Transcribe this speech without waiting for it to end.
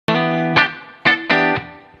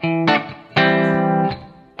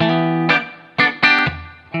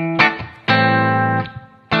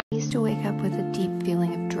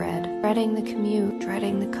dreading the commute,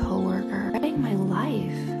 dreading the coworker, dreading my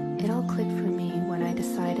life. It all clicked for me when I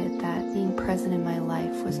decided that being present in my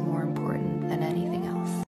life was more important than anything else.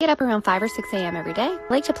 I get up around 5 or 6 a.m. every day. I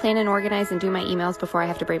like to plan and organize and do my emails before I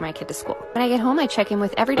have to bring my kid to school. When I get home, I check in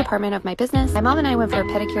with every department of my business. My mom and I went for a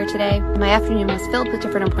pedicure today. My afternoon was filled with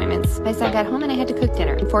different appointments. My son got home and I had to cook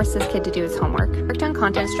dinner and force this kid to do his homework. Worked on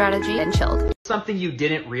content strategy and chilled. Something you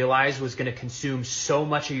didn't realize was going to consume so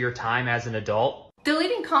much of your time as an adult.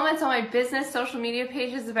 Deleting comments on my business social media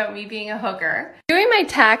pages about me being a hooker. Doing my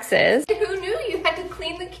taxes. Who knew you had to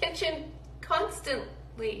clean the kitchen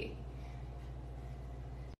constantly?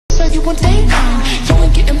 So you want AI, you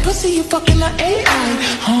ain't getting pussy, you fucking like AI,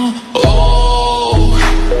 huh? Oh,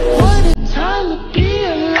 what a time to be